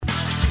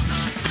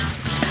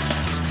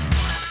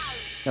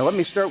Now, let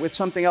me start with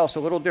something else a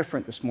little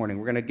different this morning.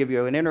 We're going to give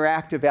you an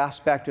interactive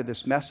aspect of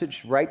this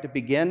message right to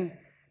begin,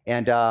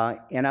 and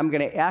I'm going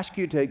to ask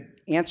you to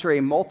answer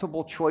a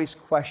multiple choice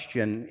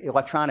question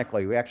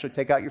electronically. We actually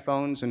take out your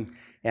phones, and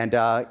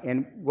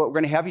what we're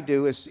going to have you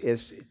do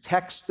is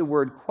text the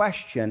word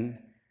question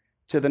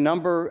to the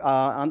number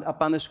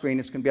up on the screen.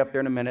 It's going to be up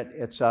there in a minute.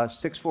 It's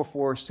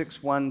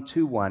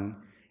 644-6121,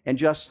 and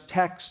just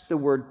text the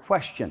word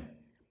question.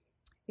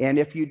 And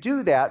if you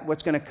do that,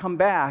 what's going to come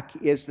back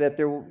is that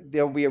there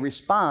will be a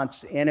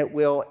response, and it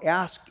will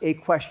ask a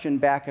question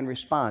back in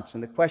response.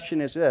 And the question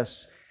is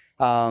this: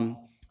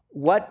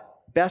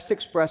 what best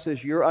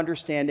expresses your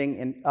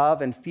understanding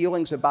of and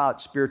feelings about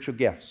spiritual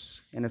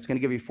gifts? And it's going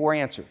to give you 4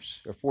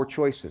 answers or 4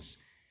 choices.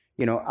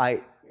 A,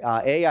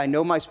 I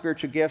know my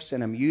spiritual gifts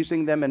and I'm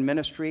using them in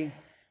ministry.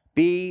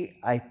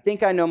 B, I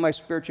think I know my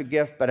spiritual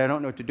gift, but I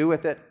don't know what to do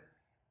with it.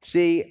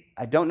 C,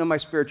 I don't know my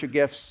spiritual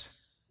gifts.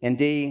 And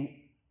D,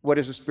 what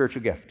is a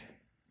spiritual gift?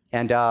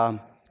 And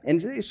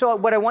so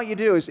what I want you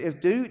to do is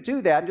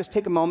do that, and just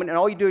take a moment, and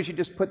all you do is you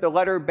just put the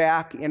letter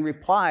back in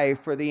reply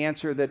for the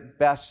answer that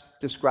best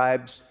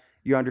describes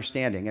your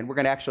understanding. And we're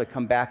going to actually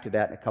come back to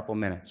that in a couple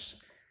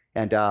minutes.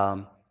 And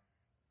now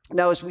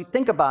as we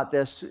think about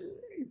this,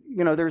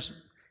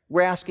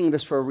 we're asking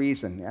this for a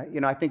reason.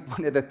 I think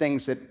one of the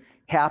things that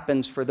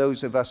happens for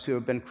those of us who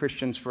have been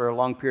Christians for a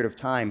long period of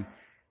time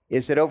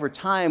is that over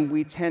time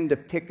we tend to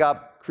pick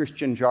up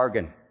Christian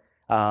jargon.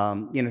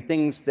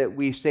 Things that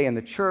we say in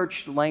the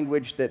church,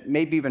 language that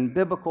may be even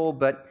biblical,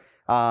 but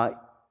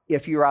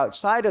if you're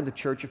outside of the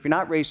church, if you're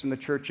not raised in the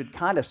church, it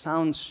kind of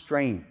sounds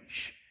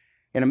strange.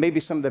 Maybe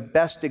some of the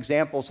best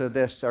examples of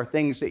this are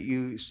things that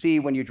you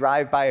see when you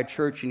drive by a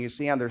church and you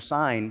see on their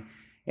sign,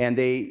 and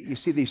you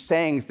see these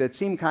sayings that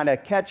seem kind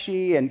of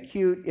catchy and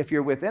cute if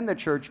you're within the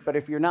church, but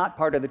if you're not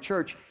part of the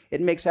church, it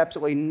makes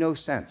absolutely no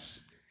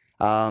sense.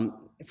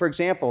 For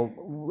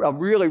example, a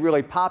really,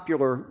 really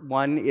popular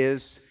one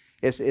is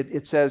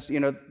it says,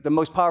 the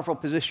most powerful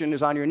position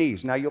is on your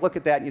knees. Now, you look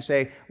at that and you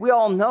say, we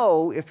all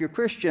know, if you're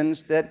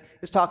Christians, that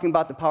it's talking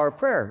about the power of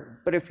prayer.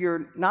 But if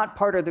you're not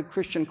part of the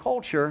Christian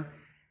culture,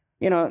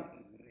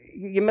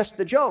 you missed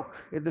the joke.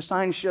 The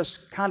sign's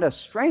just kind of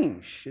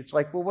strange. It's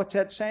like, well, what's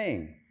that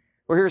saying?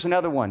 Or here's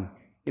another one.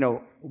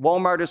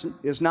 Walmart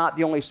is not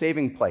the only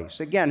saving place.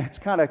 Again, it's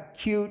kind of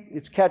cute.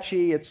 It's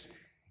catchy.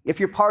 If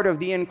you're part of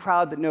the in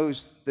crowd that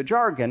knows the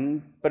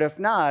jargon, but if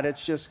not,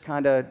 it's just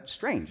kind of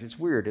strange. It's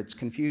weird. It's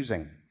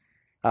confusing.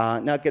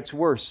 Now it gets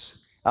worse.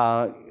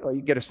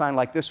 You get a sign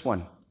like this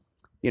one.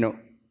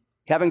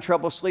 Having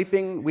trouble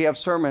sleeping? We have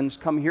sermons.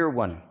 Come hear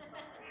one.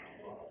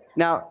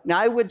 Now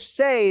I would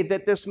say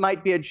that this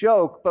might be a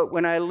joke, but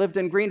when I lived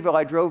in Greenville,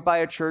 I drove by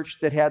a church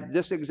that had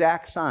this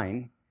exact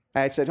sign.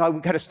 I said,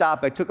 we've got to stop.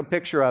 I took a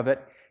picture of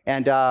it,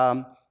 and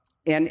I'm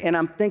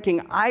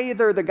thinking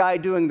either the guy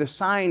doing the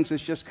signs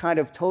is just kind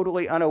of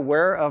totally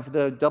unaware of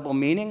the double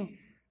meaning,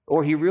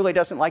 or he really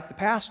doesn't like the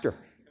pastor.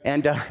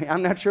 And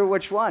I'm not sure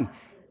which one.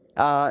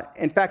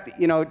 In fact,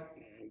 you have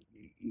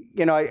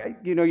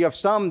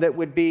some that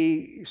would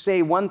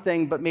say one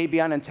thing, but maybe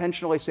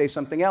unintentionally say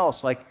something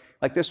else, like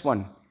this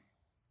one.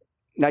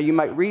 Now, you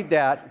might read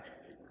that,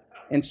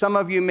 and some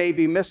of you may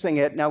be missing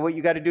it. Now, what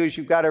you got to do is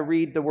you've got to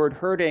read the word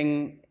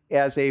hurting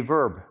as a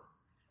verb.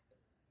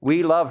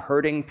 We love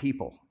hurting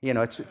people.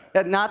 It's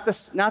not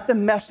the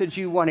message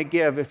you want to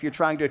give if you're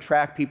trying to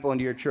attract people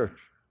into your church.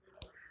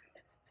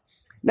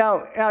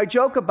 Now, I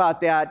joke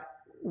about that.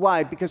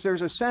 Why? Because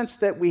there's a sense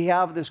that we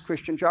have this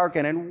Christian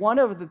jargon, and one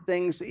of the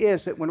things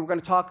is that when we're going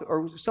to talk,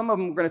 or some of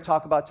them we're going to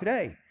talk about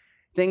today,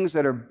 things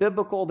that are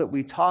biblical that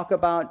we talk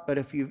about, but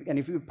if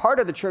you're part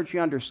of the church, you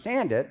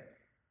understand it,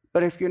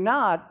 but if you're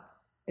not,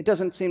 it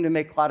doesn't seem to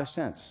make a lot of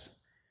sense.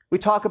 We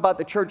talk about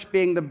the church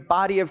being the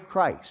body of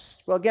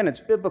Christ. Well, again,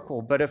 it's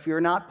biblical, but if you're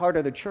not part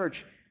of the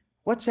church,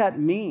 what's that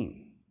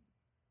mean?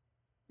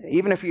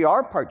 Even if you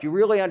are part, do you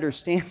really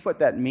understand what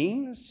that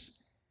means?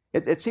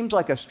 It seems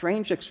like a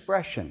strange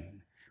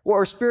expression.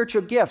 Or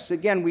spiritual gifts.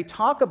 Again, we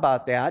talk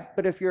about that,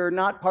 but if you're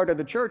not part of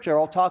the church, or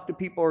I'll talk to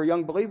people who are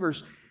young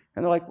believers,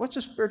 and they're like, what's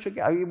a spiritual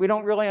gift? We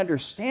don't really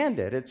understand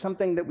it. It's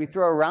something that we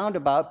throw around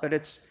about, but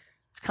it's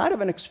kind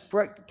of an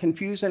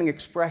confusing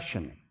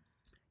expression.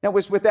 Now, it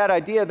was with that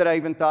idea that I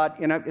even thought,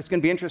 it's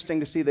going to be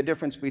interesting to see the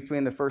difference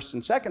between the first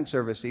and second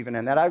service even,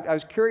 and that I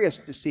was curious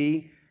to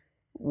see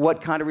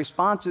what kind of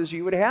responses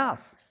you would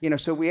have.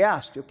 So we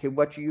asked, okay,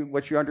 what's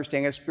your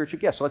understanding of spiritual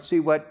gifts? So let's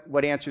see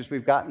what answers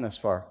we've gotten thus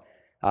far.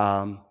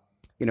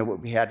 What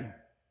we had.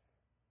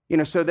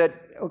 So that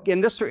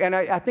in this, and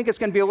I think it's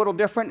going to be a little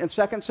different in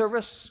second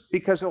service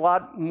because a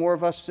lot more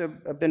of us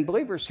have been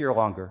believers here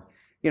longer.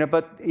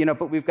 But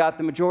we've got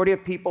the majority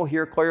of people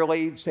here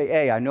clearly say,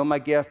 hey, I know my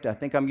gift, I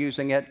think I'm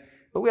using it.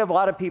 But we have a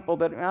lot of people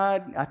that,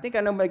 I think I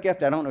know my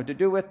gift, I don't know what to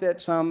do with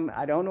it. Some,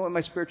 I don't know what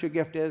my spiritual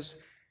gift is.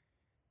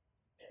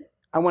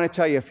 I want to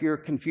tell you, if you're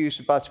confused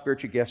about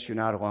spiritual gifts, you're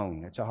not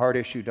alone. It's a hard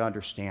issue to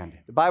understand.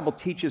 The Bible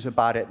teaches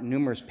about it in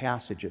numerous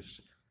passages.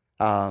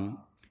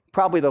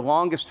 Probably the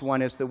longest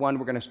one is the one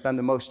we're going to spend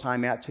the most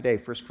time at today,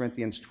 1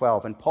 Corinthians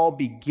 12. And Paul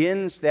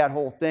begins that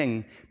whole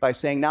thing by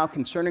saying, now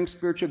concerning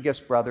spiritual gifts,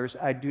 brothers,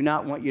 I do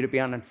not want you to be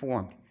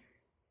uninformed.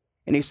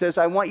 And he says,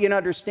 I want you to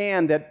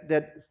understand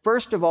that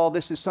first of all,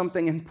 this is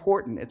something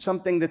important. It's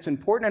something that's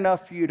important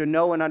enough for you to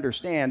know and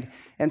understand.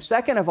 And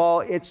second of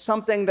all, it's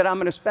something that I'm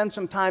going to spend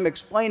some time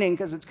explaining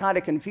because it's kind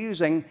of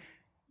confusing.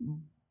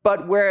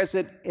 But whereas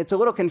it's a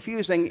little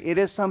confusing, it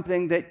is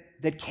something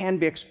that can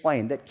be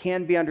explained, that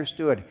can be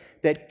understood,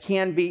 that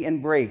can be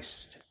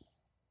embraced.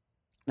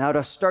 Now,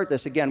 to start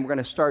this, again, we're going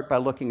to start by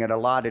looking at a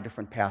lot of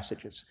different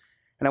passages.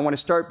 And I want to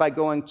start by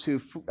going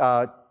to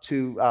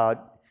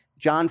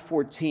John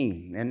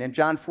 14. And in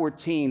John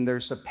 14,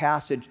 there's a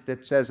passage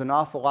that says an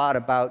awful lot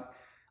about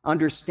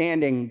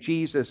understanding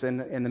Jesus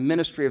and the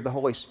ministry of the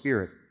Holy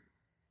Spirit.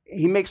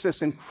 He makes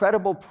this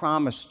incredible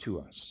promise to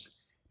us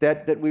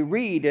that we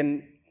read,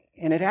 and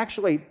it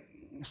actually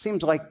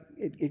seems like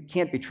it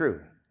can't be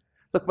true.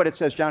 Look what it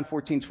says, John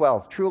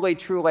 14:12. Truly,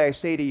 truly, I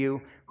say to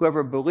you,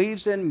 whoever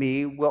believes in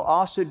me will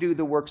also do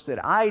the works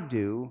that I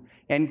do,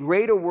 and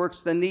greater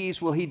works than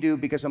these will he do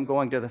because I'm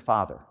going to the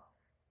Father.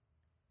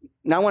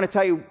 Now, I want to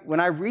tell you, when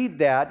I read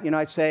that,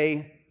 I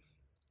say,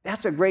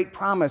 that's a great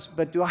promise,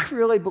 but do I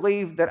really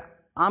believe that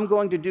I'm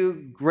going to do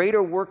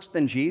greater works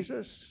than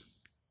Jesus?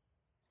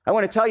 I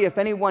want to tell you, if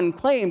anyone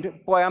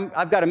claimed, boy,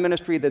 I've got a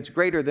ministry that's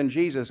greater than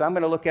Jesus, I'm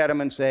going to look at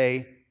him and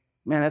say,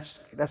 man,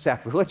 that's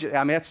sacrilegious.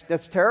 I mean,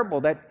 that's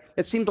terrible.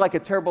 It seems like a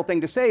terrible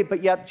thing to say,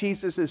 but yet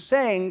Jesus is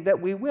saying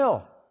that we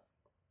will.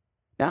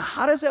 Now,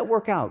 how does that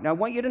work out? Now, I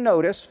want you to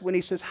notice when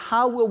he says,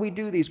 how will we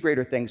do these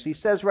greater things? He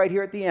says right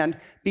here at the end,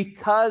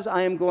 because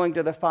I am going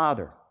to the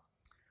Father.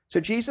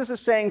 So Jesus is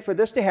saying for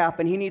this to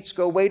happen, he needs to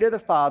go away to the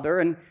Father.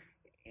 And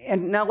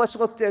now let's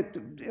look at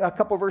a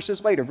couple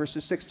verses later,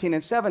 verses 16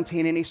 and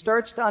 17, and he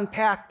starts to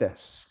unpack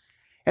this.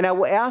 And I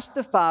will ask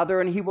the Father,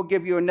 and he will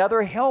give you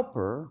another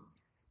helper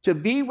to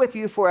be with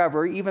you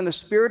forever, even the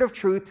Spirit of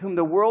truth, whom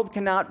the world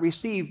cannot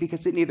receive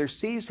because it neither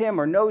sees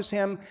him or knows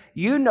him.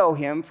 You know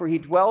him, for he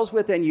dwells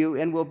within you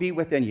and will be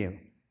within you.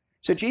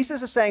 So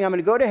Jesus is saying, I'm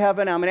going to go to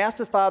heaven, I'm going to ask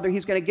the Father,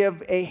 he's going to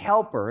give a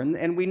helper.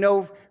 And we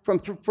know from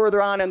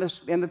further on in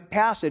the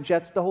passage,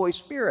 that's the Holy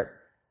Spirit.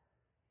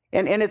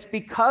 And it's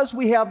because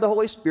we have the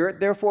Holy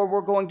Spirit, therefore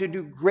we're going to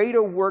do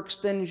greater works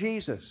than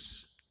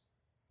Jesus.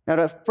 Now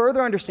to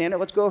further understand it,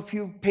 let's go a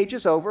few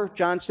pages over,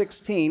 John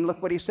 16, look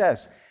what he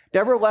says.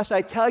 Nevertheless,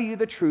 I tell you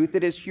the truth,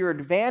 it is to your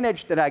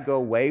advantage that I go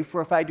away,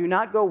 for if I do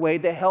not go away,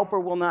 the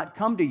helper will not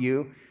come to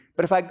you,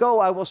 but if I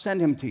go, I will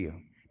send him to you.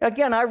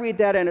 Again, I read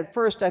that, and at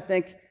first I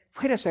think,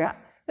 wait a second,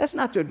 that's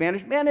not to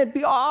advantage. Man, it'd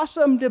be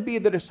awesome to be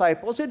the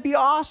disciples. It'd be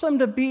awesome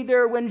to be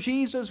there when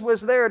Jesus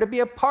was there, to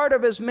be a part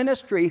of his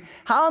ministry.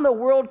 How in the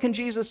world can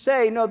Jesus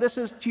say, no, this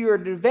is to your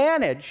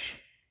advantage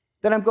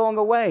that I'm going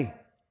away?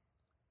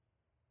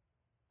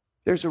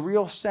 There's a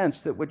real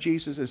sense that what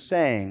Jesus is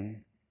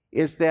saying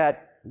is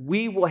that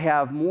we will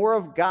have more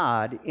of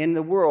God in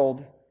the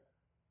world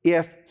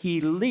if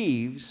he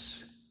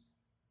leaves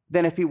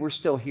than if he were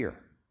still here.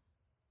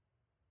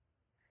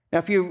 Now,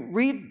 if you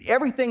read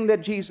everything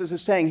that Jesus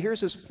is saying,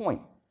 here's his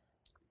point.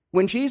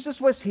 When Jesus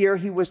was here,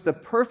 he was the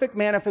perfect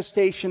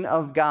manifestation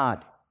of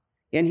God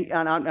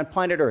on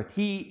planet Earth.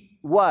 He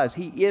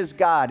is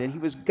God, and he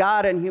was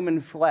God in human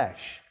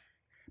flesh.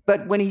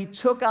 But when he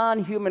took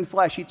on human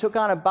flesh, he took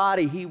on a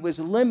body, he was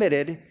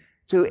limited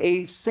to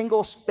a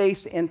single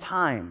space and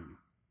time.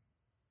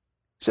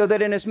 So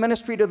that in his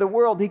ministry to the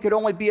world, he could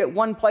only be at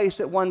one place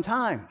at one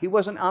time. He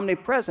wasn't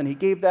omnipresent. He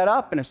gave that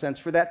up, in a sense,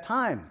 for that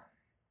time.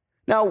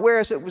 Now,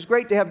 whereas it was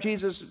great to have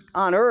Jesus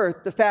on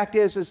earth, the fact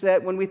is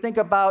that when we think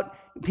about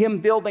him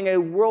building a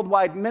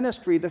worldwide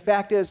ministry, the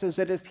fact is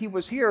that if he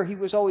was here, he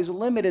was always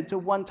limited to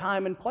one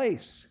time and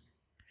place.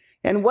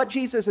 And what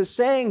Jesus is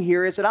saying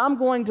here is that I'm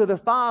going to the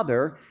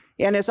Father,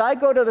 and as I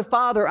go to the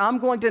Father, I'm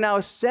going to now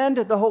send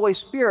the Holy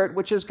Spirit,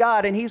 which is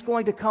God, and he's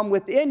going to come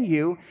within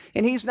you,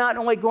 and he's not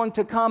only going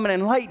to come and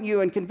enlighten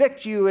you and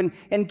convict you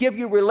and give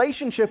you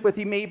relationship with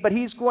me, but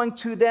he's going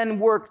to then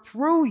work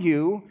through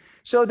you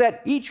so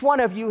that each one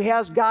of you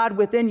has God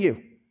within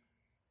you.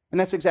 And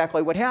that's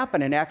exactly what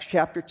happened in Acts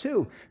chapter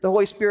 2. The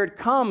Holy Spirit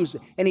comes,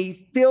 and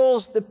he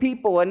fills the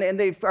people, and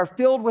they are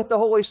filled with the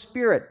Holy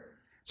Spirit.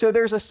 So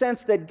there's a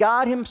sense that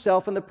God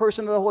himself in the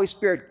person of the Holy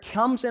Spirit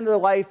comes into the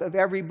life of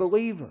every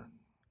believer.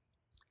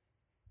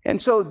 And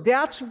so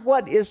that's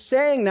what is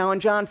saying now in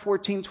John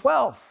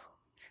 14:12.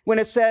 When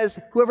it says,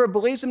 whoever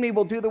believes in me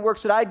will do the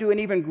works that I do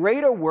and even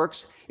greater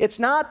works, it's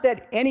not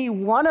that any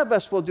one of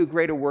us will do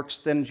greater works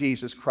than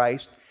Jesus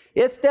Christ.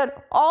 It's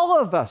that all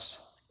of us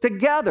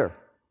together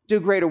do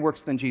greater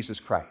works than Jesus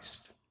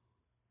Christ.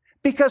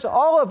 Because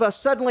all of us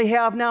suddenly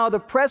have now the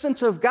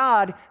presence of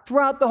God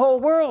throughout the whole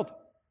world.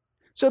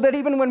 So that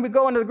even when we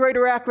go into the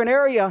greater Akron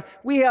area,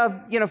 we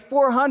have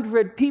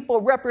 400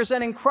 people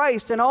representing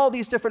Christ in all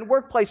these different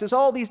workplaces,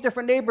 all these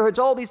different neighborhoods,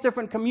 all these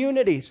different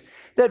communities,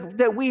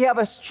 that we have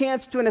a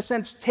chance to, in a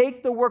sense,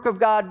 take the work of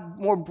God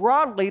more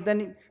broadly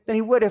than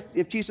he would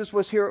if Jesus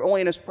was here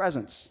only in his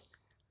presence.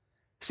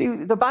 See,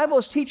 the Bible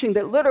is teaching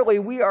that literally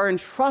we are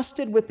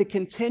entrusted with the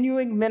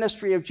continuing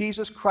ministry of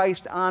Jesus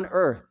Christ on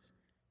earth.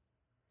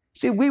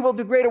 See, we will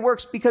do greater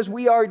works because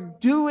we are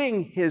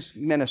doing his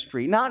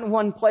ministry, not in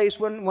one place,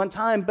 one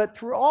time, but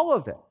through all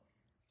of it.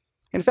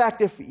 In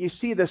fact, if you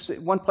see this,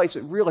 one place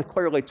it really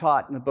clearly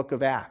taught in the book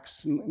of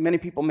Acts. Many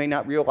people may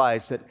not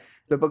realize that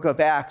the book of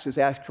Acts is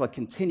actually a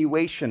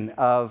continuation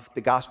of the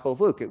Gospel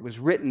of Luke. It was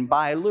written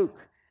by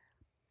Luke.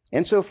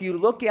 And so if you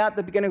look at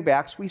the beginning of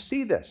Acts, we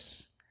see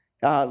this.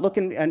 Look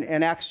in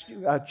Acts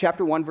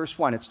chapter 1, verse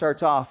 1. It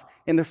starts off,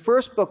 in the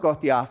first book of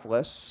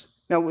Theophilus.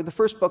 Now, the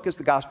first book is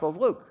the Gospel of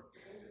Luke.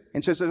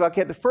 And so it says,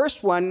 okay, the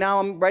first one, now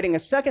I'm writing a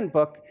second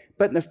book,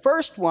 but in the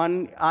first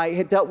one, I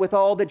had dealt with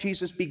all that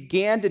Jesus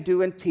began to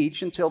do and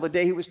teach until the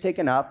day he was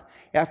taken up,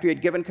 after he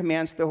had given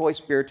commands to the Holy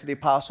Spirit to the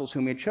apostles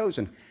whom he had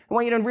chosen. I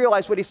want you to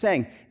realize what he's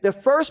saying. The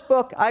first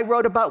book, I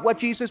wrote about what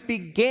Jesus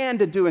began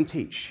to do and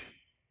teach.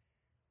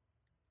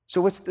 So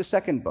what's the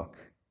second book?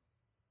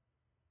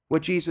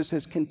 What Jesus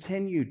has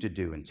continued to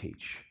do and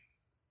teach.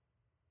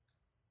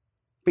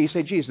 But you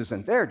say, Jesus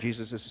isn't there.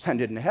 Jesus is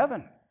ascended into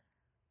heaven.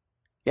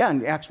 Yeah,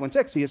 in Acts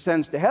 1:6, he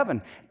ascends to heaven.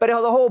 But the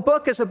whole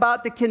book is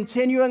about the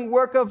continuing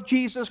work of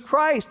Jesus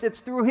Christ. It's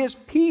through his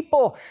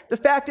people. The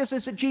fact is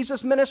that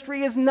Jesus'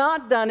 ministry is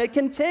not done. It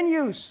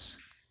continues.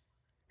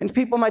 And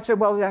people might say,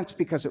 well, that's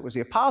because it was the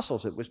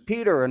apostles. It was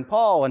Peter and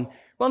Paul. And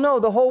well, no,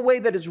 the whole way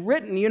that it's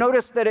written, you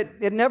notice that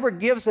it never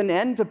gives an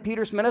end to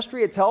Peter's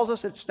ministry. It tells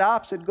us it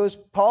stops. It goes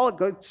Paul, it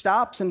goes,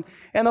 stops. And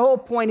the whole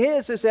point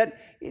is that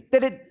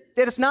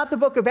it's not the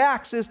book of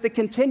Acts is the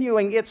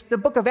continuing. It's the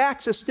book of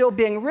Acts is still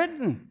being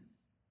written.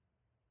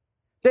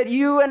 That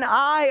you and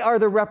I are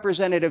the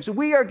representatives.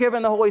 We are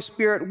given the Holy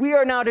Spirit. We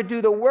are now to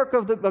do the work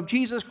of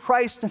Jesus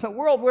Christ in the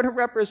world. We're to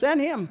represent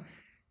him.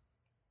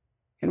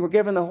 And we're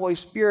given the Holy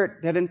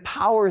Spirit that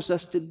empowers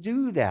us to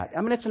do that.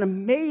 I mean, it's an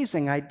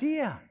amazing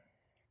idea.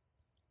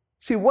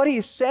 See, what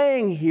he's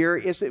saying here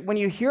is that when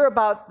you hear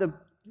about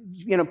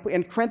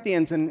in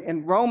Corinthians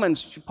and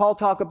Romans, Paul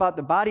talk about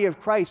the body of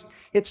Christ,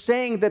 it's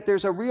saying that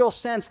there's a real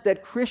sense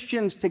that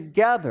Christians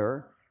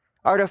together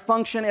are to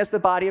function as the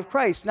body of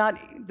Christ. Not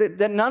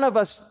that none of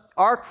us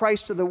are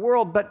Christ to the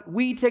world, but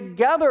we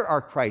together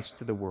are Christ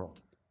to the world.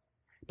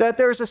 That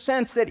there's a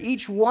sense that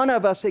each one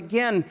of us,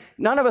 again,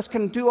 none of us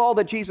can do all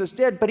that Jesus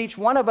did, but each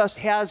one of us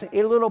has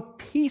a little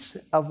piece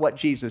of what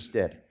Jesus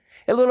did,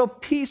 a little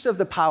piece of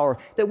the power,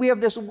 that we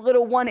have this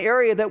little one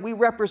area that we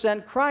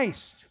represent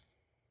Christ.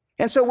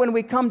 And so when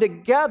we come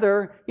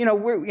together,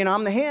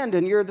 I'm the hand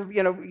and you're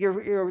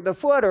the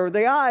foot or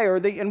the eye,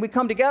 and we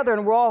come together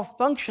and we're all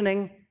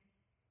functioning.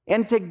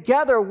 And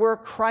together, we're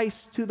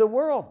Christ to the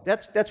world.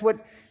 That's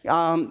what we're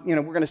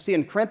going to see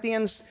in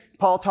Corinthians.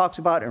 Paul talks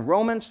about in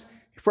Romans.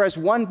 For as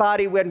one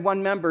body, we had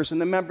one members,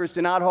 and the members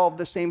do not all have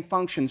the same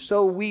function.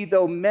 So we,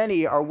 though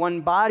many, are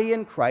one body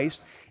in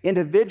Christ,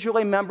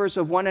 individually members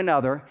of one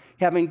another,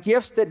 having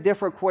gifts that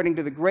differ according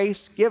to the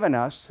grace given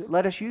us,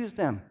 let us use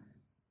them.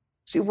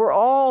 See, we're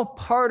all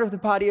part of the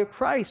body of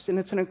Christ, and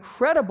it's an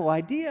incredible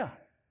idea.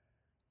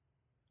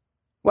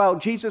 Well,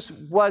 Jesus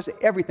was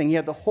everything. He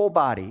had the whole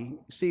body.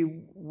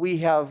 See, we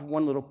have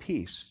one little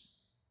piece.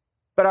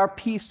 But our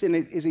piece in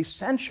it is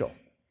essential.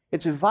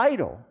 It's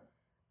vital.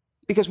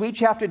 Because we each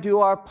have to do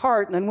our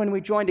part, and then when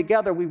we join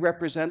together, we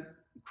represent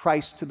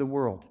Christ to the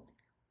world.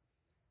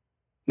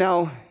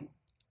 Now,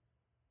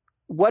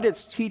 what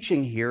it's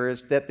teaching here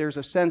is that there's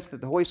a sense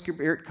that the Holy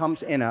Spirit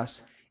comes in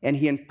us, and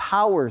he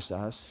empowers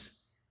us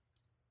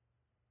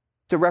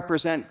to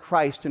represent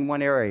Christ in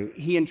one area.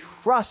 He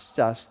entrusts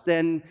us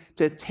then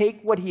to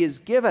take what he has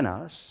given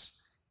us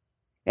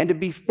and to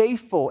be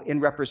faithful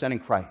in representing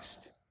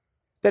Christ.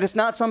 That it's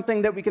not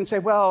something that we can say,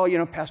 well,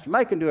 Pastor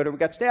Mike can do it, or we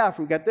got staff,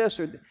 or we got this,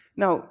 or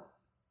no,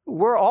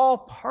 we're all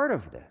part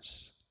of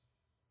this.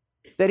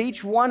 That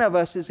each one of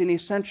us is an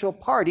essential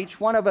part.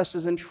 Each one of us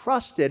is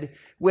entrusted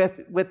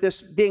with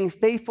this being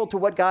faithful to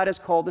what God has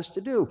called us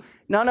to do.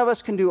 None of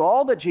us can do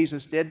all that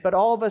Jesus did, but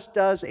all of us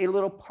does a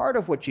little part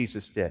of what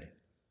Jesus did.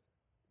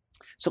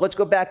 So let's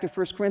go back to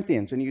 1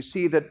 Corinthians, and you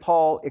see that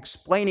Paul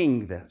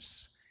explaining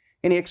this.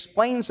 And he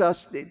explains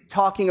us,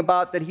 talking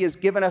about that he has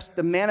given us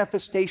the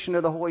manifestation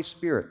of the Holy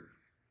Spirit.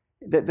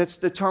 That's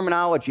the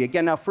terminology.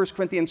 Again, now 1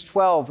 Corinthians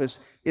 12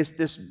 is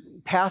this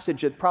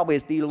passage that probably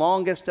is the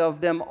longest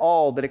of them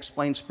all that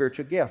explains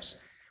spiritual gifts.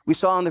 We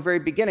saw in the very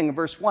beginning of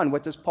verse 1,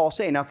 what does Paul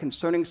say? Now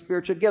concerning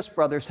spiritual gifts,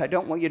 brothers, I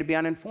don't want you to be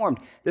uninformed.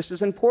 This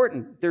is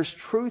important. There's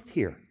truth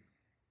here.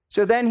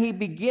 So then he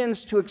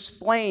begins to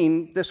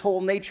explain this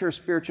whole nature of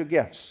spiritual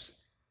gifts.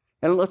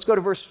 And let's go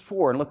to verse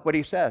 4 and look what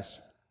he says.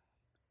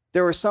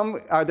 There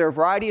are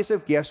varieties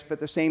of gifts, but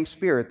the same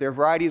Spirit. There are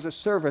varieties of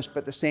service,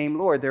 but the same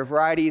Lord. There are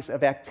varieties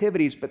of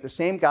activities, but the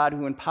same God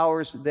who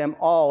empowers them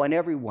all and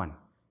everyone.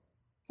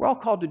 We're all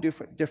called to do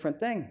different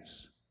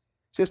things.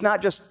 So it's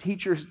not just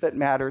teachers that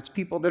matter. It's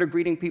people that are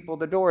greeting people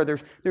at the door.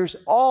 There's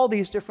all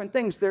these different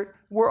things.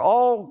 We're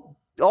all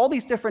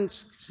these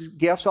different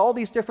gifts, all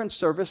these different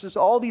services,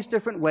 all these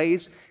different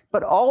ways,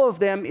 but all of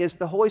them is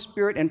the Holy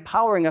Spirit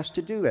empowering us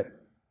to do it.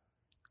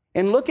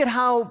 And look at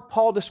how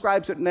Paul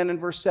describes it then in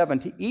verse 7.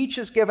 To each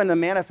is given the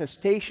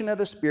manifestation of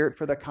the Spirit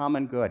for the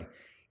common good.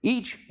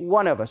 Each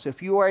one of us,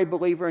 if you are a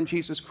believer in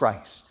Jesus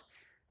Christ,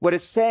 what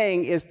it's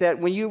saying is that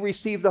when you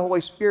receive the Holy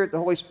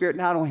Spirit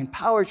not only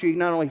empowers you,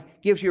 not only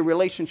gives you a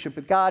relationship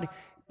with God,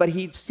 but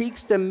he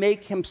seeks to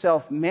make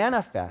himself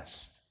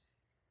manifest.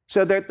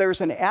 So that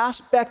there's an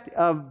aspect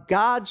of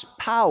God's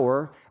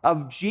power,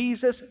 of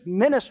Jesus'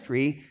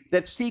 ministry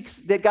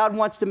that God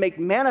wants to make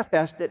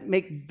manifest, that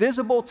make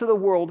visible to the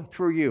world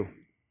through you.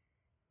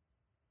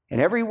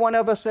 And every one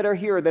of us that are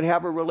here that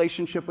have a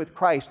relationship with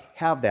Christ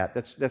have that.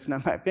 That's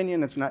not my opinion.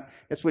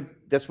 That's what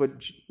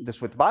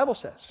the Bible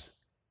says.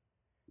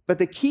 But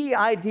the key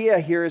idea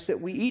here is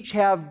that we each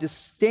have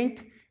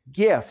distinct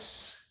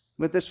gifts.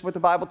 With this, what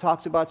the Bible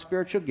talks about,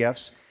 spiritual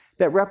gifts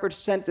that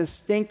represent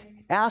distinct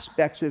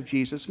aspects of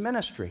Jesus'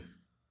 ministry.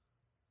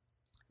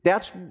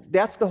 That's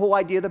the whole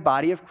idea of the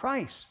body of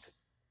Christ,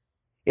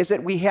 is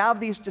that we have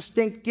these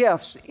distinct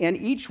gifts, and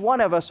each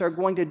one of us are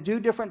going to do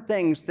different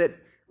things that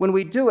when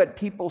we do it,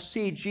 people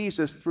see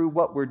Jesus through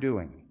what we're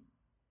doing.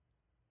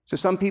 So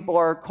some people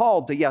are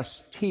called to,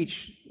 yes,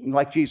 teach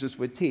like Jesus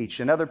would teach,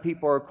 and other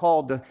people are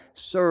called to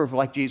serve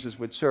like Jesus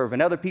would serve,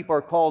 and other people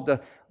are called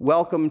to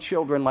welcome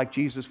children like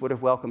Jesus would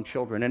have welcomed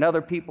children, and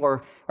other people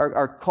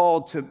are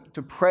called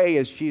to pray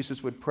as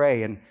Jesus would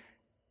pray. And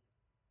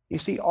you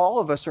see, all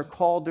of us are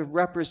called to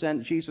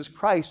represent Jesus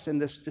Christ in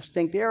this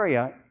distinct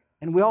area,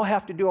 and we all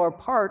have to do our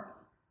part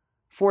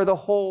for the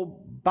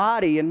whole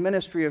body and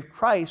ministry of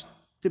Christ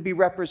to be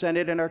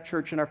represented in our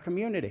church and our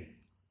community.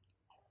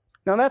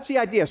 Now, that's the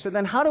idea. So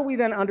then how do we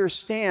then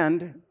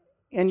understand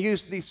and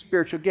use these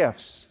spiritual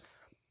gifts?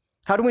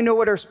 How do we know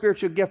what our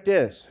spiritual gift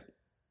is?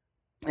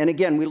 And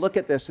again, we look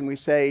at this and we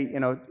say,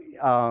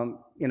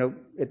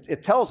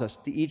 it tells us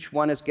that each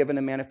one is given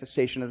a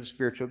manifestation of the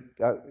spiritual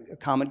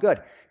common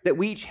good, that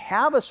we each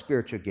have a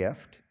spiritual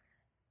gift.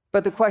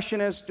 But the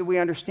question is, do we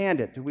understand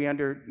it?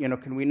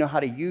 Can we know how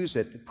to use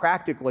it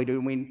practically?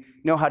 Do we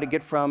know how to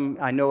get from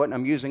I know it and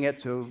I'm using it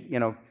to,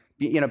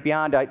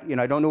 beyond I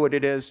don't know what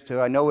it is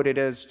to I know what it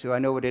is to I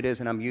know what it is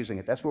and I'm using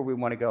it? That's where we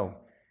want to go.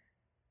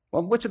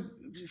 Well,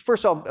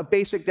 first of all, a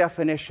basic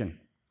definition.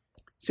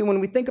 See, when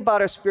we think about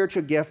our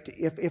spiritual gift,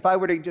 if I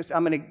were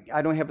to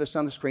I don't have this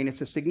on the screen,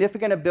 it's a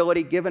significant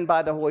ability given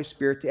by the Holy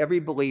Spirit to every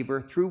believer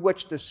through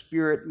which the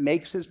Spirit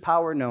makes his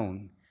power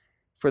known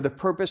for the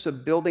purpose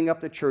of building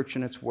up the church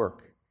and its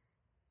work.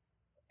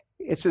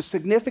 It's a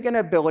significant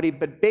ability,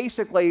 but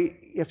basically,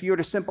 if you were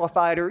to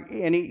simplify it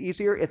any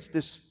easier, it's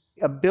this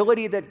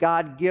ability that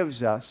God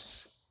gives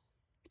us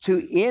to,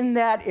 in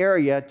that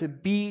area, to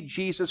be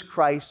Jesus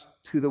Christ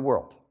to the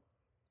world.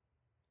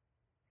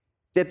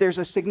 That there's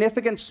a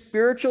significant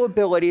spiritual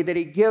ability that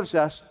he gives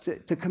us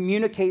to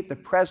communicate the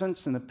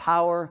presence and the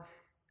power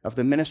of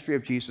the ministry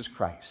of Jesus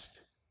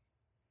Christ.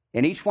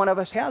 And each one of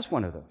us has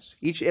one of those,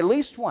 at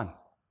least one.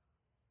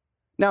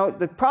 Now,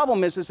 the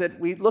problem is that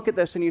we look at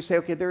this and you say,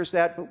 okay, there's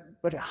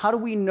that, but how do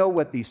we know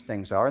what these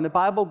things are? And the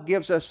Bible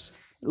gives us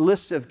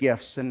lists of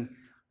gifts.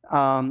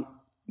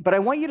 But I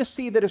want you to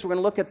see that as we're going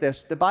to look at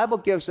this, the Bible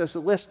gives us a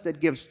list that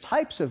gives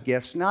types of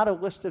gifts, not a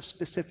list of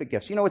specific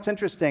gifts. What's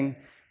interesting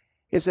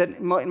is that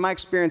in my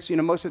experience,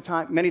 most of the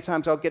time, many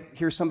times I'll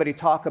hear somebody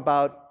talk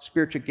about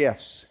spiritual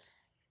gifts.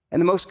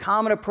 And the most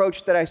common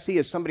approach that I see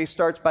is somebody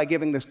starts by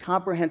giving this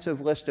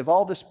comprehensive list of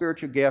all the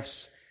spiritual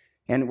gifts.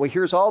 And well,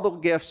 here's all the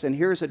gifts, and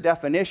here's a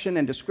definition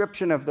and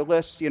description of the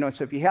list.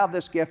 So if you have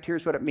this gift,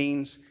 here's what it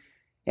means.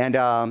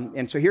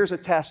 And so here's a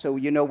test so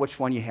you know which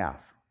one you have.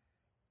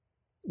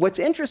 What's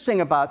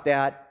interesting about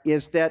that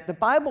is that the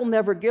Bible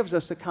never gives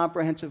us a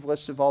comprehensive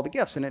list of all the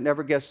gifts, and it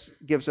never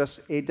gives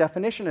us a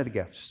definition of the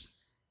gifts.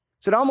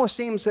 So it almost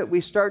seems that we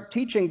start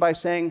teaching by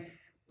saying,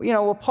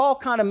 Paul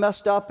kind of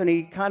messed up and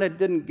he kind of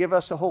didn't give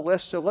us a whole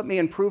list, so let me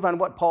improve on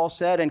what Paul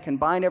said and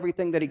combine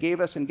everything that he gave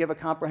us and give a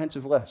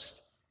comprehensive list.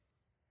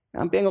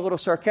 Now, I'm being a little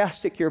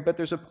sarcastic here, but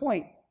there's a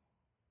point.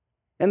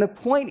 And the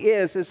point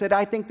is that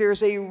I think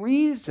there's a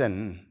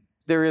reason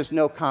there is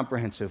no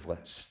comprehensive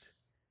list.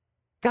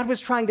 God was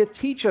trying to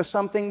teach us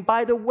something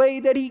by the way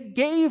that he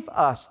gave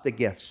us the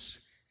gifts.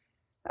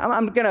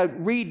 I'm going to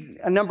read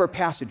a number of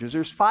passages.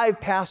 There's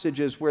 5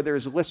 passages where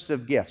there's lists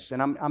of gifts,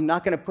 and I'm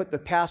not going to put the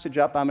passage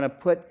up. I'm going to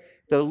put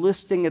the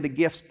listing of the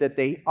gifts that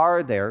they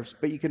are there,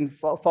 but you can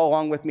follow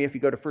along with me if you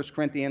go to 1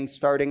 Corinthians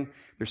starting.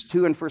 There's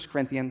 2 in 1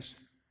 Corinthians.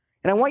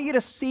 And I want you to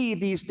see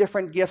these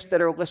different gifts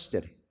that are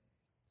listed.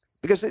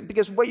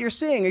 Because what you're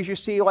seeing is you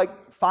see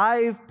like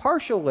 5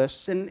 partial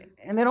lists, and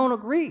they don't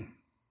agree.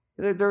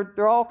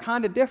 They're all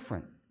kind of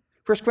different.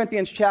 1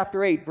 Corinthians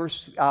chapter 8,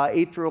 verse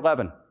 8 through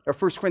 11. Or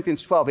 1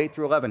 Corinthians 12, 8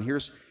 through 11.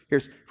 Here's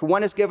for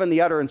one is given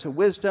the utterance of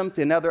wisdom,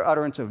 to another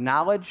utterance of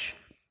knowledge,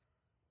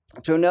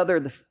 to another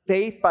the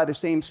faith by the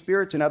same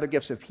Spirit, to another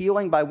gifts of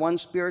healing by one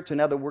Spirit, to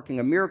another working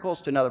of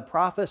miracles, to another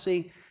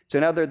prophecy, to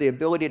another the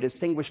ability to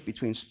distinguish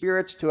between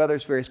spirits, to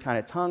others various kind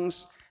of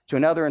tongues, to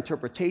another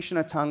interpretation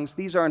of tongues.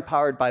 These are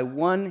empowered by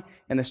one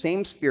and the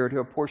same Spirit who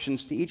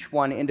apportions to each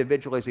one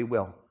individually as he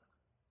will.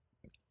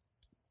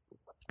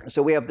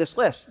 So we have this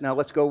list. Now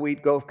we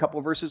go a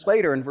couple verses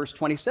later in verse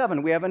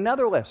 27. We have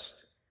another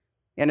list,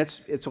 and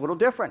it's a little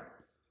different.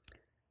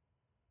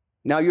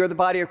 Now you're the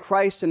body of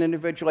Christ and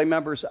individually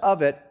members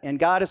of it, and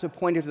God has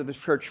appointed to the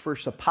church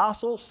first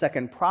apostles,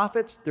 second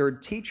prophets,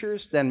 third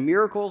teachers, then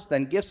miracles,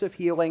 then gifts of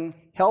healing,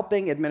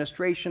 helping,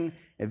 administration,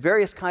 and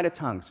various kind of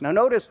tongues. Now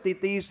notice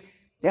that they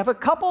have a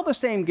couple of the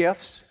same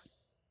gifts,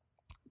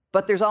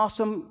 but there's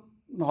also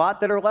a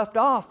lot that are left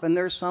off, and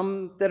there's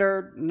some that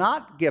are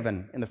not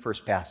given in the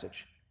first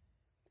passage.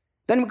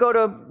 Then we go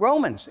to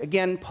Romans.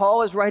 Again,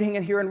 Paul is writing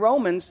it here in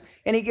Romans,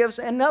 and he gives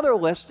another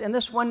list, and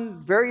this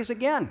one varies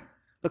again.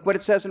 Look what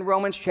it says in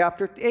Romans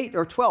chapter 8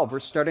 or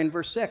 12, starting in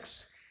verse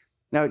 6.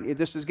 Now,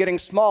 this is getting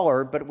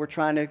smaller, but we're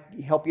trying to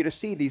help you to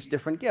see these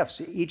different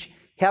gifts. Each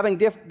having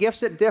gifts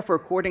that differ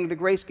according to the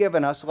grace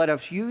given us, let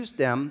us use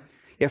them.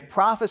 If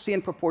prophecy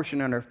in proportion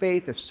in our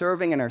faith, if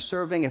serving in our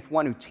serving, if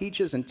one who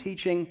teaches in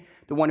teaching,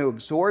 the one who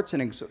exhorts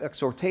in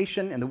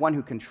exhortation, and the one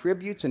who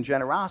contributes in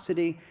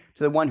generosity,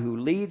 to the one who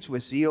leads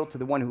with zeal, to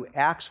the one who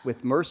acts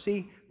with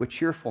mercy, with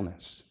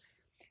cheerfulness.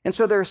 And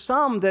so there are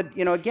some that,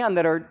 again,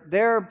 that are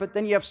there, but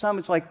then you have some,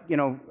 it's like,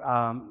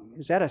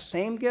 is that a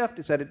same gift?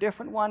 Is that a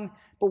different one?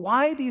 But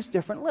why these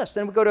different lists?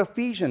 Then we go to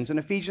Ephesians, and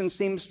Ephesians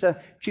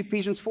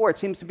 4, it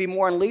seems to be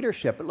more on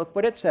leadership. But look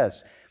what it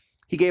says.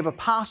 He gave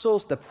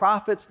apostles, the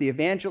prophets, the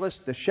evangelists,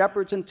 the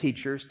shepherds, and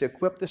teachers to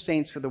equip the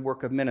saints for the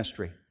work of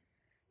ministry.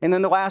 And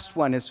then the last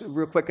one is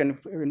real quick in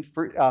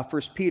 1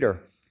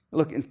 Peter.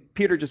 Look,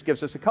 Peter just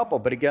gives us a couple,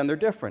 but again, they're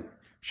different.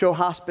 Show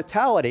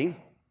hospitality.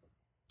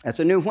 That's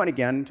a new one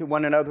again, to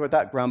one another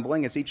without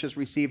grumbling. As each has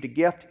received a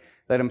gift,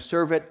 let him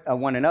serve it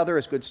one another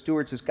as good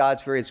stewards of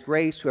God's various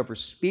grace. Whoever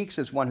speaks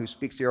is one who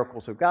speaks the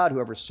oracles of God.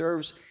 Whoever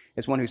serves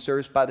is one who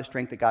serves by the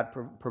strength that God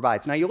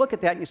provides. Now you look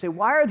at that and you say,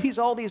 why are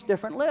all these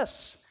different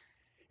lists?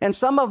 And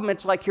some of them,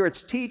 it's like here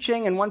it's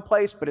teaching in one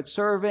place, but it's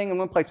serving. In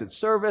one place it's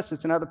service.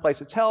 It's another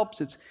place it's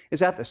helps. Is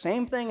that the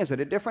same thing? Is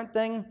it a different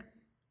thing?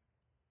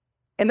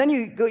 And then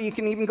you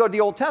can even go to the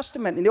Old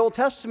Testament. In the Old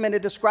Testament,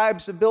 it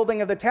describes the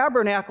building of the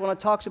tabernacle, and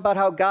it talks about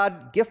how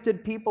God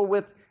gifted people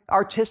with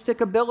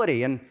artistic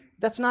ability, and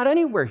that's not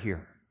anywhere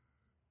here.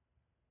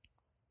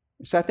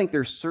 So I think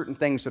there's certain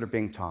things that are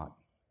being taught.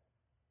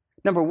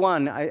 Number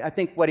one, I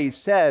think what he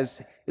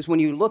says is when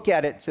you look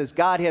at it, it says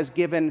God has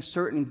given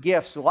certain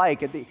gifts like.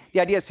 The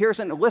idea is here's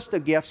a list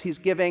of gifts. He's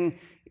giving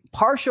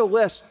partial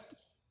list.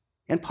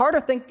 And I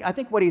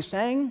think what he's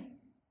saying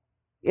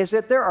is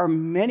that there are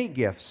many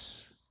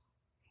gifts.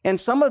 And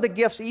some of the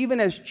gifts, even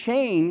as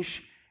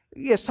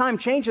time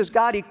changes,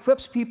 God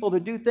equips people to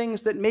do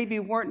things that maybe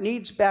weren't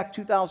needs back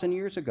 2,000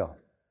 years ago.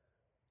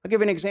 I'll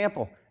give you an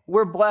example.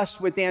 We're blessed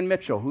with Dan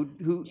Mitchell,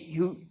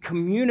 who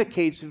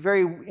communicates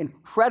very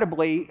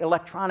incredibly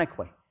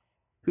electronically,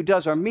 who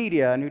does our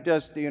media and who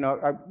does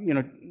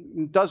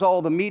does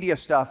all the media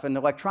stuff and the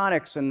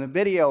electronics and the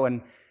video,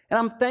 and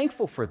I'm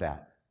thankful for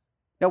that.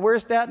 Now,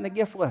 where's that in the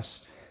gift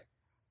list?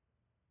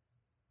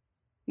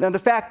 Now, the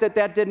fact that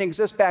didn't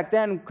exist back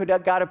then, could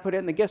God have put it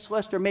in the gifts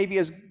list? Or maybe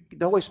is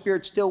the Holy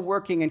Spirit still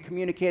working and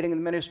communicating in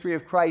the ministry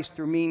of Christ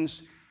through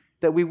means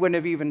that we wouldn't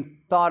have even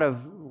thought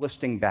of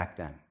listing back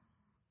then?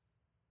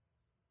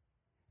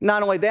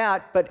 Not only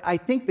that, but I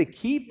think the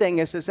key thing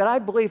is that I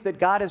believe that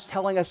God is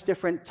telling us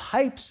different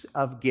types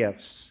of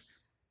gifts.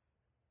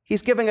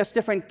 He's giving us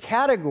different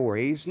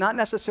categories, not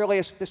necessarily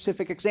a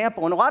specific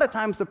example. And a lot of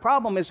times the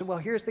problem is, well,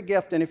 here's the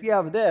gift, and if you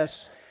have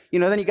this,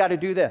 then you got to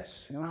do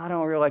this. I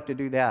don't really like to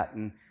do that.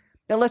 And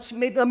then let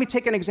me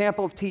take an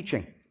example of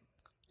teaching.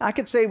 I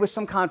could say with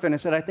some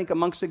confidence that I think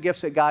amongst the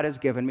gifts that God has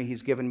given me,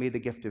 he's given me the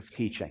gift of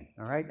teaching.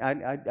 All right?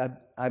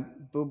 I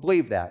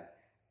believe that.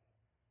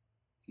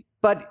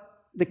 But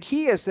the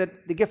key is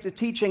that the gift of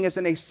teaching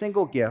isn't a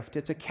single gift.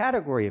 It's a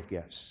category of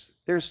gifts.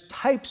 There's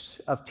types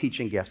of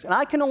teaching gifts. And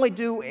I can only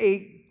do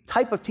a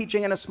type of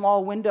teaching in a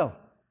small window.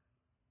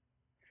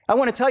 I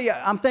want to tell you,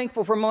 I'm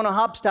thankful for Mona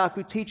Hobstock,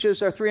 who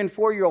teaches our 3- and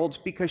 4-year-olds,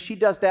 because she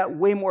does that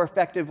way more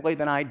effectively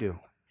than I do.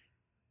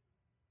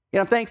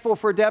 I'm thankful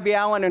for Debbie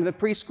Allen and the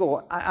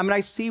preschool. I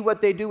see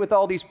what they do with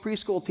all these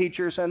preschool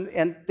teachers,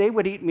 and they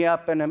would eat me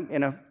up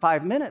in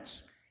 5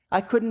 minutes.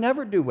 I could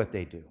never do what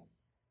they do.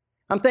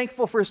 I'm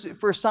thankful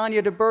for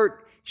Sonia DeBert.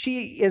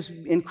 She is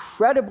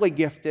incredibly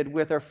gifted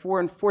with our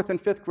 4th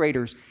and 5th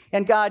graders,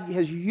 and God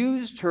has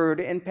used her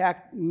to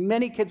impact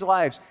many kids'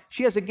 lives.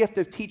 She has a gift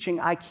of teaching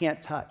I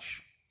can't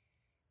touch.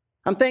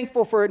 I'm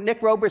thankful for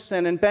Nick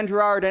Roberson and Ben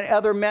Gerard and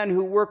other men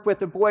who work with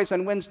the boys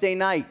on Wednesday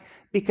night,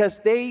 because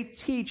they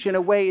teach in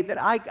a way that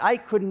I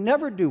could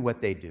never do what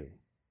they do.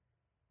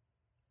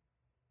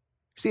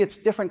 See, it's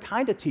different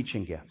kind of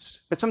teaching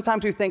gifts. But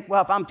sometimes we think,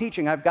 well, if I'm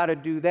teaching, I've got to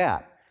do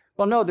that.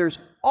 Well, no, there's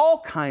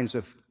all kinds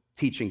of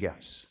teaching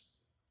gifts.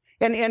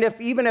 And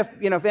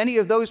if any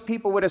of those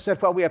people would have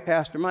said, well, we have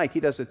Pastor Mike,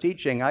 he does the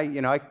teaching,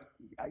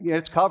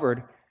 it's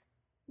covered.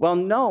 Well,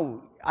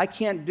 no, I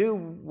can't do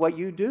what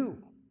you do.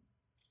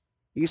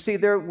 You see,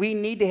 we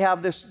need to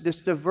have this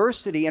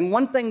diversity. And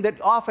one thing that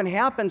often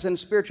happens in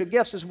spiritual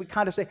gifts is we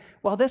kind of say,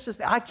 well,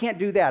 I can't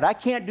do that. I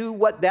can't do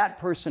what that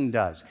person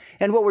does.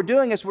 And what we're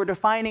doing is we're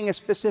defining a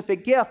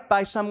specific gift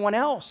by someone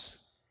else.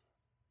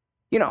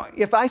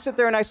 If I sit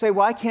there and I say,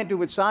 well, I can't do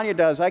what Sonia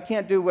does, I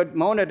can't do what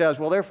Mona does,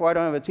 well, therefore I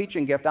don't have a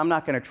teaching gift, I'm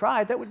not going to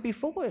try, that would be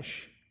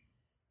foolish.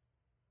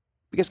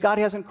 Because God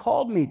hasn't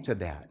called me to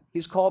that.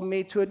 He's called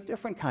me to a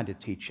different kind of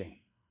teaching.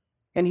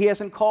 And He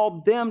hasn't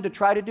called them to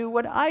try to do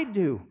what I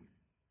do,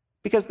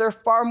 because they're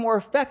far more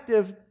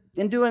effective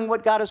in doing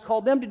what God has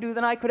called them to do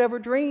than I could ever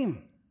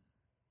dream.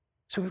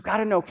 So we've got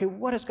to know, okay,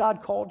 what has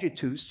God called you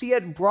to? See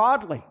it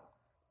broadly.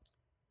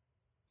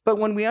 But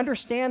when we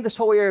understand this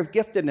whole area of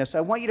giftedness,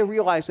 I want you to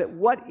realize that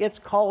what it's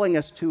calling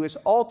us to is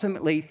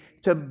ultimately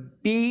to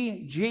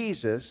be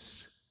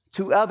Jesus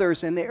to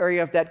others in the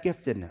area of that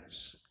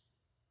giftedness.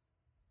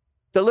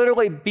 To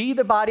literally be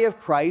the body of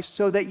Christ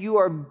so that you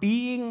are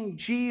being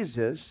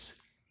Jesus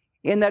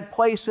in that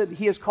place that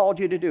He has called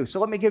you to do.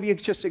 So let me give you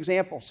just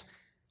examples.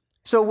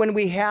 So when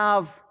we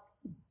have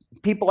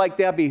people like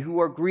Debbie who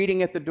are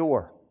greeting at the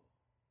door,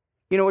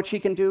 you know what she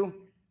can do?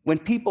 When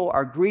people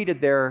are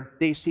greeted there,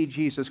 they see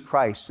Jesus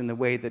Christ in the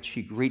way that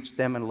she greets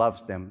them and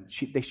loves them.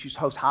 She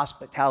hosts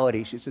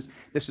hospitality. She says,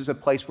 this is a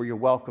place where you're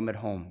welcome at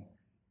home.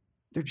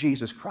 They're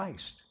Jesus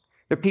Christ.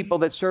 They're people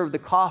that serve the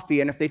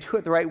coffee, and if they do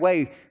it the right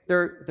way,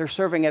 they're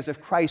serving as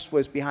if Christ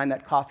was behind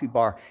that coffee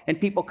bar.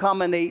 And people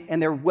come and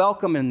they're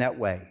welcome in that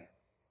way.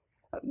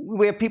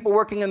 We have people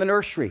working in the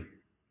nursery.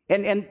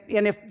 And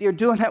if you're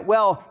doing that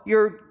well,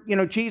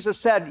 Jesus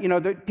said,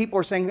 that people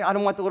are saying, I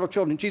don't want the little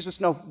children.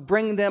 Jesus, no,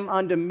 bring them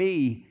unto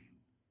me.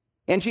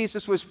 And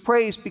Jesus was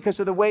praised because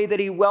of the way that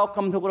He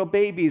welcomed the little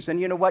babies.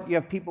 And you know what? You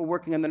have people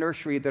working in the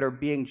nursery that are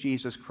being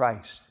Jesus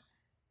Christ.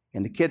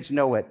 And the kids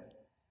know it.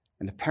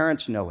 And the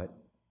parents know it.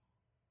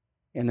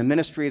 And the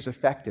ministry is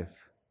effective.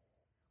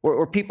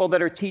 Or people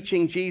that are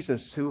teaching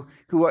Jesus who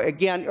are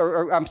again,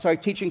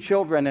 teaching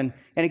children. And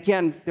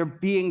again, they're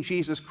being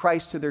Jesus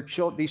Christ to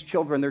these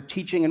children. They're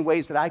teaching in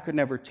ways that I could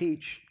never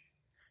teach.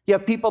 You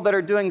have people that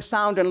are doing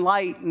sound and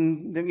light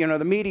and,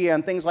 the media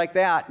and things like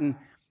that. And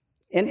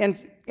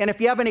if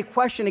you have any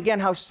question, again,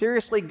 how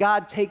seriously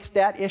God takes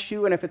that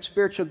issue and if it's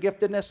spiritual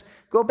giftedness,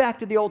 go back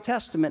to the Old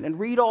Testament and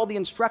read all the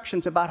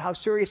instructions about how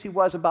serious He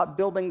was about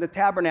building the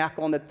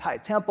tabernacle and the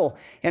temple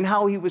and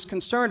how He was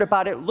concerned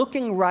about it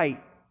looking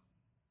right.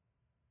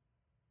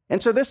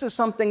 And so this is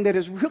something that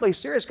is really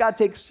serious. God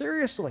takes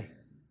seriously.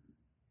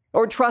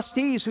 Or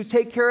trustees who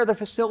take care of the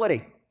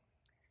facility.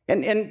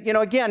 And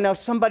again, now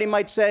somebody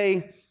might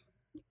say,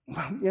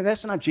 yeah,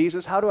 that's not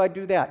Jesus. How do I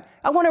do that?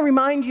 I want to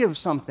remind you of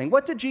something.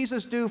 What did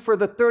Jesus do for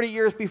the 30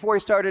 years before He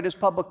started His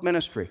public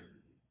ministry?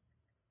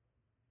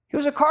 He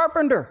was a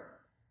carpenter.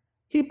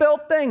 He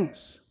built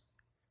things.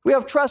 We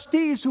have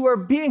trustees who are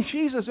being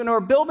Jesus and are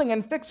building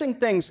and fixing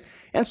things.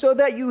 And so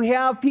that you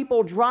have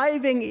people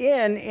driving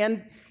in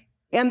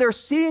and they're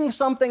seeing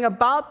something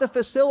about the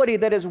facility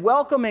that is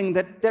welcoming,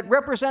 that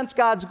represents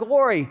God's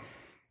glory.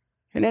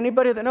 And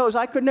anybody that knows,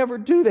 I could never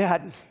do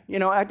that.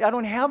 I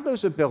don't have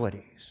those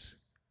abilities.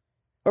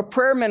 Or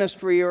prayer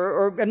ministry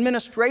or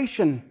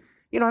administration.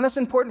 And that's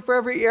important for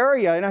every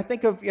area. And I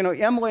think of,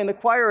 Emily in the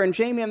choir and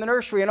Jamie in the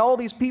nursery and all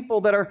these people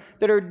that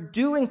are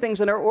doing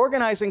things and are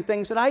organizing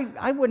things that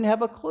I wouldn't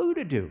have a clue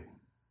to do.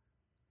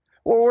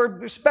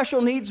 Or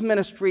special needs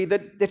ministry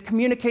that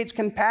communicates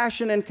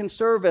compassion and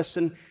service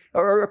and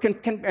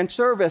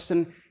service.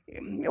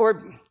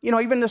 Or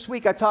even this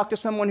week I talked to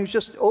someone who's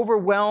just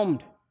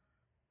overwhelmed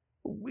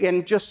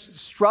and just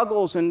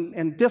struggles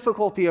and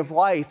difficulty of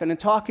life. And in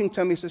talking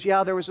to him, he says,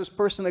 yeah, there was this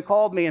person that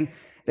called me, and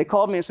they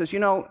called me and says,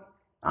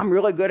 I'm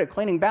really good at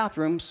cleaning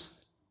bathrooms,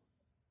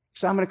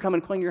 so I'm going to come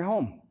and clean your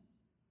home.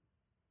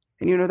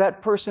 And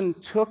that person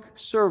took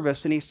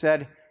service and he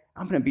said,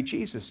 I'm going to be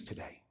Jesus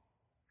today.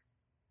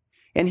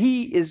 And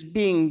he is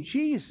being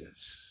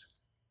Jesus.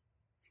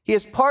 He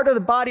is part of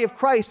the body of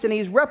Christ, and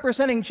he's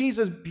representing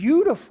Jesus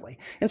beautifully.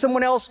 And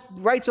someone else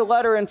writes a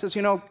letter and says,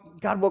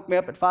 God woke me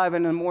up at 5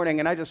 a.m,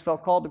 and I just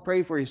felt called to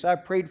pray for you. So I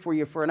prayed for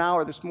you for an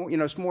hour this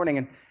morning.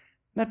 And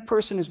that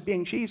person is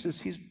being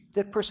Jesus.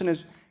 That person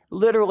is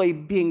literally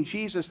being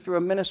Jesus through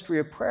a ministry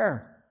of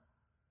prayer.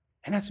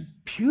 And that's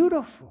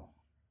beautiful.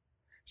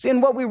 See,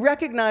 and what we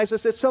recognize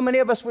is that so many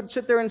of us would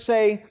sit there and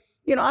say,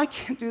 I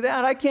can't do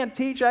that. I can't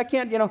teach. I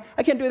can't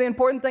do the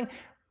important thing.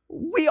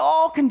 We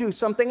all can do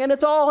something, and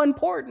it's all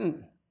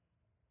important.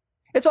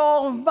 It's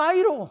all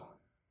vital.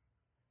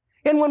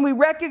 And when we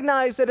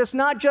recognize that it's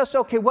not just,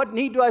 okay, what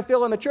need do I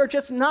feel in the church?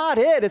 It's not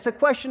it. It's a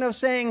question of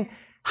saying,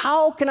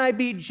 how can I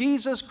be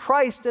Jesus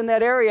Christ in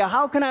that area?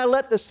 How can I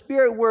let the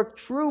Spirit work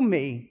through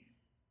me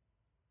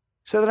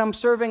so that I'm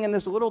serving in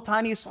this little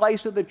tiny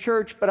slice of the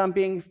church, but I'm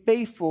being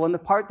faithful in the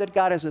part that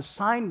God has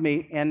assigned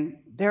me, and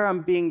there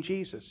I'm being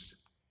Jesus.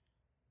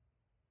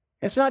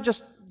 It's not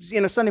just,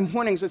 Sunday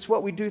mornings, it's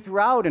what we do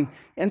throughout.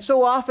 And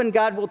so often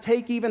God will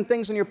take even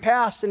things in your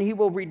past and he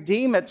will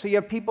redeem it. So you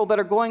have people that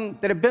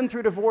have been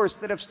through divorce,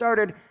 that have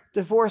started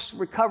divorce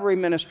recovery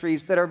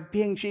ministries, that are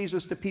being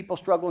Jesus to people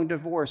struggling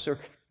divorce, or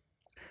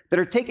that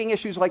are taking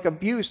issues like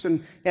abuse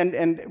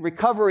and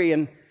recovery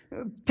and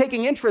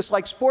taking interests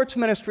like sports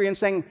ministry and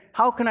saying,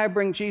 how can I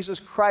bring Jesus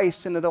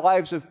Christ into the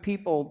lives of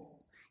people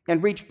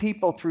and reach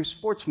people through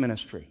sports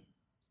ministry?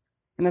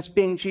 And that's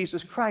being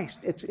Jesus Christ.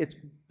 It's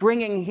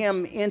bringing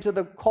him into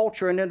the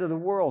culture and into the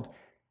world.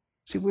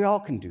 See, we all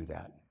can do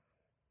that.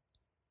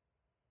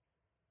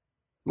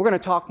 We're going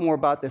to talk more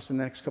about this in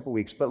the next couple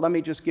weeks, but let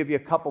me just give you a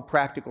couple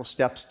practical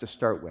steps to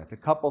start with. A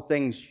couple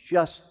things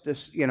just to,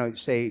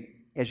 say,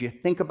 as you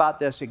think about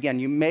this, again,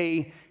 you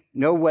may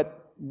know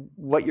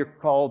what you're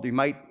called. You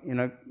might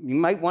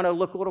want to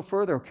look a little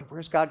further. Okay,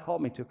 where's God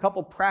called me to? A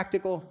couple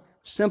practical,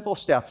 simple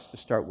steps to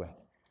start with.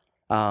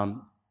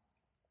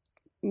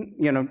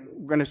 We're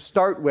going to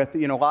start with,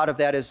 a lot of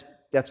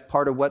that's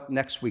part of what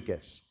next week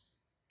is.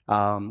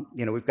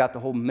 We've got the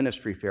whole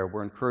ministry fair.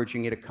 We're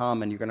encouraging you to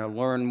come, and you're going to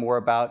learn more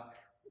about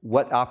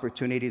what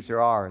opportunities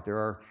there are.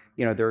 You're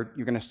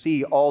going to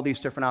see all these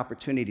different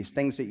opportunities,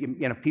 things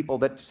that people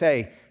that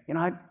say,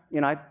 I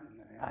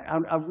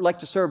would like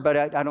to serve,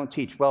 but I don't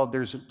teach. Well,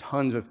 there's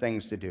tons of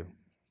things to do.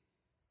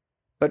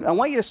 But I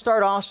want you to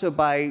start also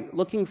by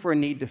looking for a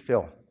need to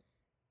fill.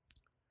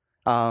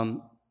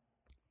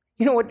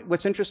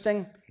 What's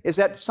interesting is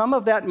that some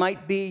of that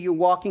might be you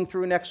walking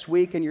through next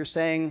week and you're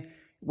saying,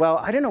 well,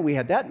 I didn't know we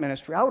had that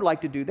ministry. I would like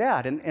to do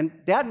that. And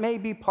that may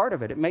be part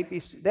of it. It may be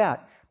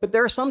that. But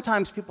there are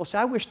sometimes people say,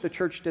 I wish the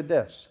church did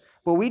this.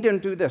 Well, we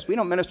didn't do this. We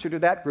don't minister to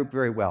that group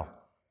very well.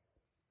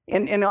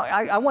 And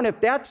I want,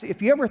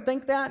 if you ever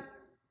think that,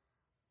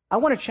 I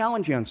want to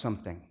challenge you on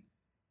something.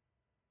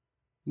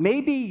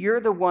 Maybe you're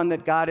the one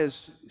that God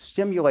is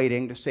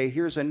stimulating to say,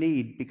 here's a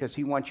need, because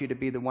he wants you to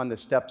be the one that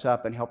steps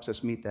up and helps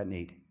us meet that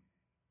need.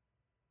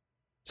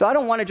 So I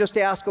don't want to just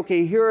ask,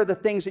 okay, here are the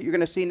things that you're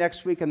going to see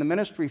next week in the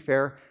ministry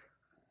fair.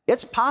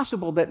 It's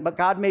possible that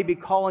God may be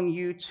calling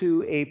you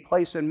to a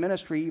place in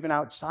ministry even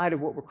outside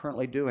of what we're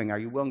currently doing. Are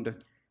you willing to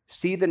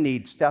see the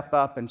need, step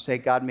up, and say,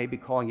 God may be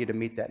calling you to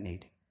meet that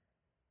need?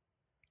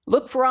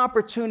 Look for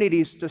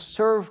opportunities to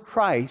serve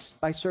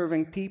Christ by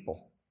serving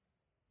people.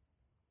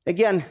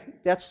 Again,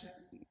 that's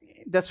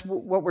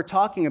what we're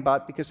talking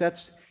about, because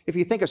if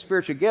you think of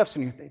spiritual gifts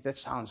and you think, that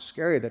sounds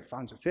scary, that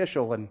sounds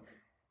official, and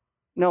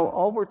no,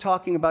 all we're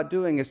talking about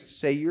doing is to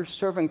say you're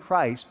serving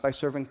Christ by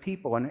serving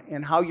people.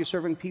 And how you're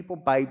serving people?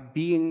 By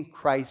being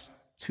Christ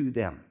to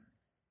them.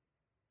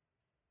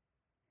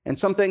 And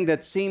something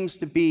that seems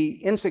to be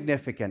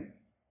insignificant,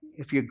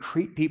 if you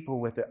greet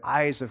people with the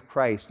eyes of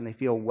Christ and they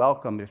feel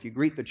welcomed, if you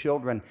greet the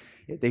children,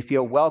 they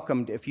feel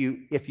welcomed, if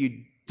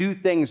you do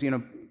things,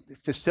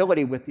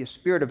 facility with the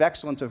spirit of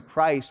excellence of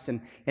Christ and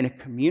it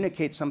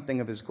communicates something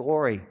of his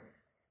glory,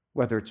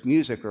 whether it's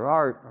music or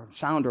art or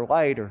sound or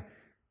light, or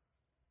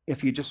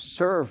if you just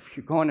serve,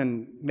 you're going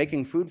and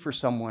making food for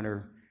someone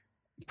or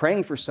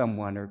praying for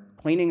someone or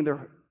cleaning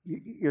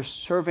you're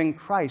serving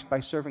Christ by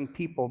serving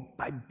people,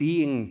 by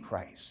being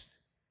Christ.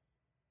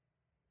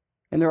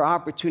 And there are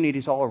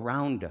opportunities all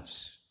around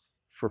us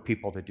for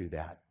people to do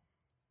that.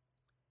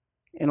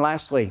 And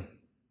lastly,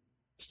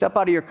 step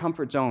out of your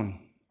comfort zone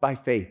by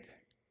faith.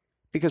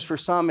 Because for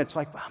some, it's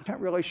like, well, I'm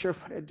not really sure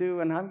what to do,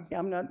 and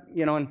I'm not,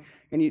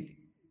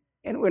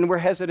 and when we're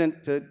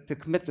hesitant to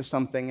commit to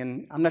something,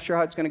 and I'm not sure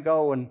how it's going to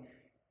go, and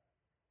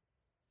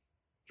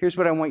here's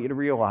what I want you to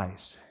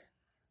realize.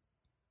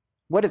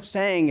 What it's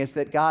saying is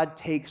that God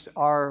takes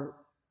our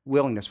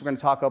willingness. We're going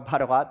to talk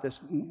about a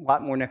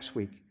lot more next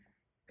week.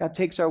 God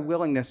takes our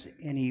willingness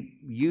and he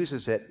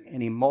uses it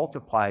and he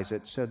multiplies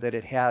it so that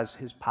it has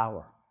his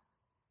power.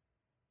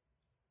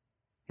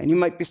 And you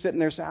might be sitting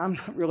there saying, I'm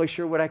not really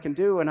sure what I can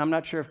do, and I'm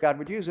not sure if God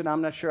would use it.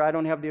 I'm not sure, I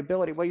don't have the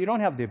ability. Well, you don't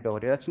have the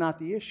ability. That's not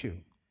the issue.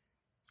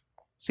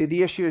 See,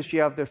 the issue is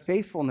you have the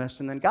faithfulness,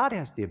 and then God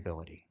has the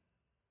ability.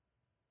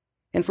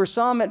 And for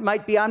some, it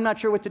might be, I'm not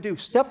sure what to do.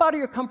 Step out of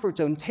your comfort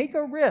zone. Take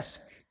a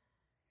risk.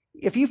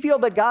 If you feel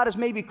that God is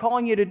maybe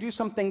calling you to do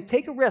something,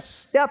 take a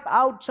risk. Step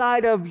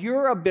outside of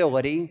your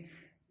ability,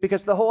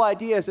 because the whole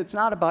idea is it's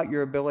not about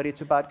your ability,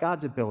 it's about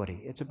God's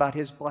ability. It's about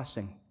his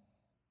blessing.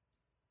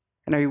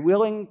 And are you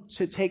willing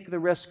to take the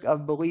risk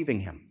of believing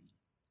him?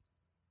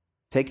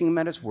 Taking him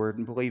at his word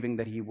and believing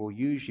that he will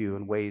use you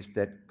in ways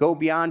that go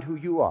beyond who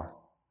you are,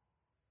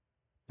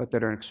 but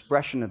that are an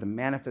expression of the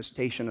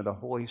manifestation of the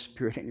Holy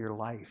Spirit in your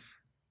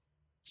life,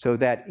 so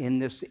that in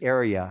this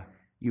area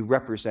you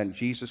represent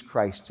Jesus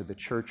Christ to the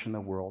church and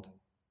the world.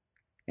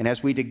 And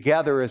as we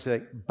together as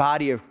a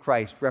body of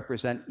Christ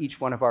represent each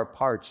one of our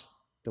parts,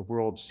 the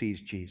world sees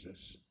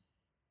Jesus.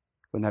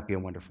 Wouldn't that be a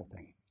wonderful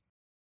thing?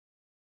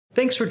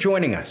 Thanks for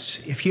joining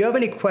us. If you have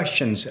any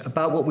questions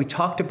about what we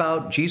talked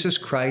about, Jesus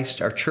Christ,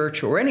 our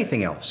church, or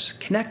anything else,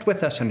 connect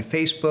with us on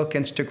Facebook,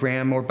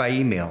 Instagram, or by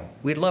email.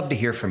 We'd love to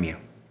hear from you.